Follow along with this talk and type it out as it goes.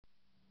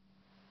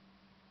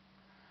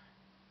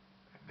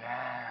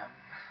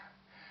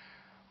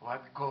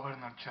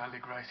Governor Charlie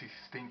Crist is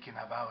thinking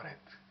about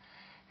it.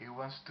 He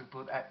wants to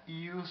put a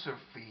user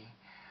fee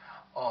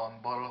on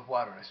bottled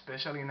water,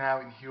 especially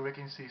now in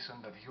hurricane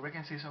season. That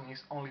hurricane season is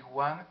only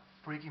one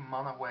freaking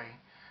month away.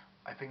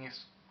 I think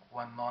it's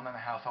 1 month and a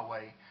half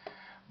away.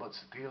 But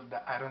still,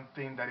 I don't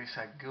think that is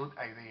a good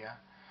idea.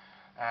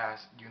 As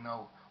you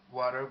know,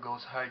 water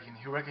goes high in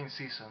hurricane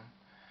season,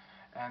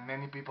 and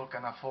many people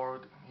can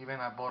afford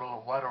even a bottle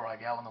of water or a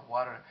gallon of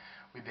water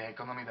with the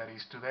economy that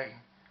is today.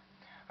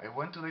 I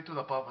went today to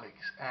the Publix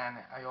and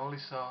I only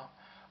saw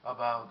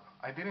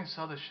I didn't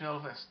saw the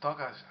shelf as stock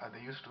as they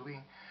used to be.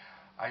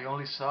 I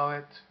only saw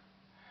it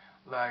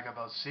like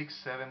about 6,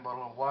 7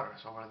 bottles of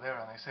waters over there,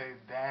 and I say,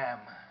 damn,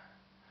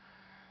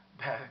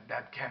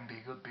 that can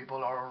be good.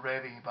 People are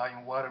already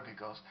buying water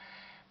because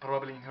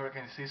probably in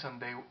hurricane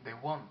season they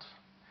won't.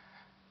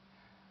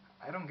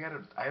 I don't get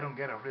it. I don't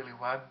get it really.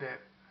 What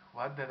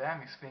the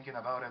dam is thinking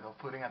about it of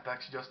putting a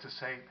tax just to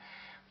save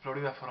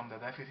Florida from the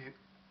deficit.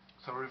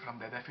 Sorry, from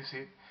the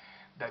deficit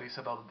that is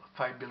about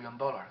 $5 billion.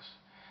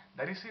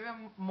 That is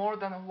even more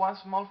than one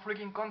small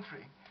freaking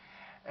country.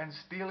 And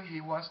still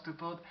he wants to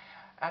put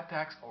a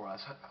tax or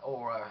as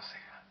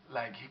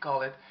like he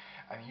call it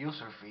a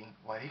user fee.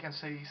 What he can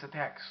say is a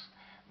tax.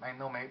 I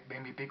know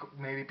maybe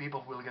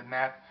people will get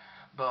mad,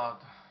 but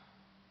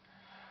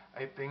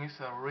I think it's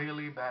a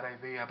really bad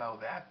idea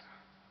about that.